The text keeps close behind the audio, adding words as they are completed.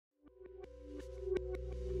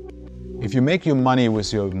If you make your money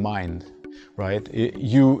with your mind, right,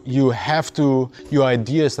 you have to, your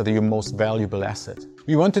ideas are your most valuable asset.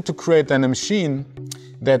 We wanted to create then a machine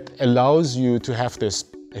that allows you to have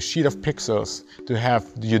a sheet of pixels, to have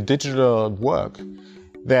your digital work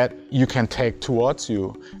that you can take towards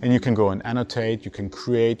you, and you can go and annotate, you can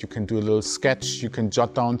create, you can do a little sketch, you can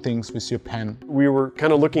jot down things with your pen. We were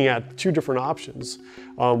kind of looking at two different options.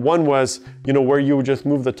 One was, where you would just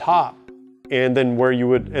move the top, and then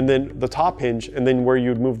the top hinge, and then where you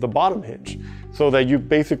would move the bottom hinge, so that you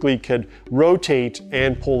basically could rotate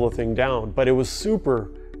and pull the thing down. But it was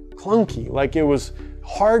super clunky. Like, it was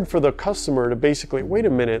hard for the customer to basically, wait a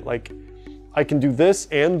minute, like, I can do this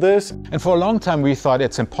and this. And for a long time we thought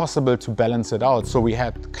it's impossible to balance it out. So we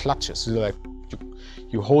had clutches. So like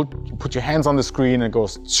you put your hands on the screen and it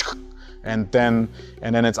goes, and then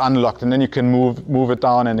it's unlocked, and then you can move it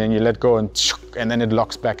down, and then you let go, and then it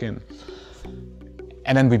locks back in.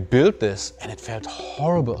 And then we built this, and it felt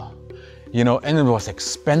horrible, and it was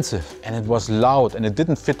expensive, and it was loud, and it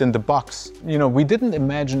didn't fit in the box. We didn't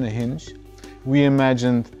imagine a hinge. We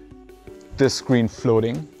imagined this screen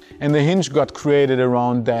floating, and the hinge got created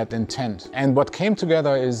around that intent. And what came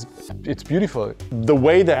together it's beautiful. The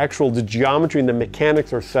way the geometry and the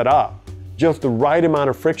mechanics are set up, just the right amount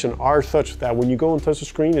of friction are such that when you go and touch the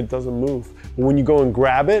screen, it doesn't move. But when you go and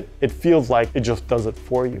grab it, it feels like it just does it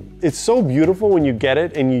for you. It's so beautiful when you get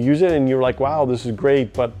it and you use it and you're like, wow, this is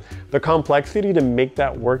great. But the complexity to make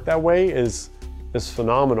that work that way is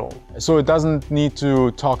phenomenal. So it doesn't need to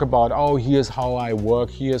talk about, oh, here's how I work,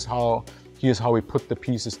 here's how we put the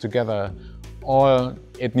pieces together. All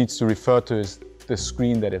it needs to refer to is the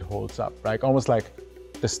screen that it holds up, right? Almost like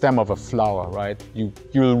the stem of a flower, right?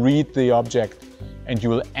 You'll read the object and you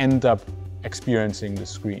will end up experiencing the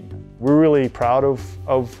screen. We're really proud of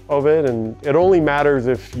it, and it only matters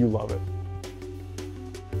if you love it.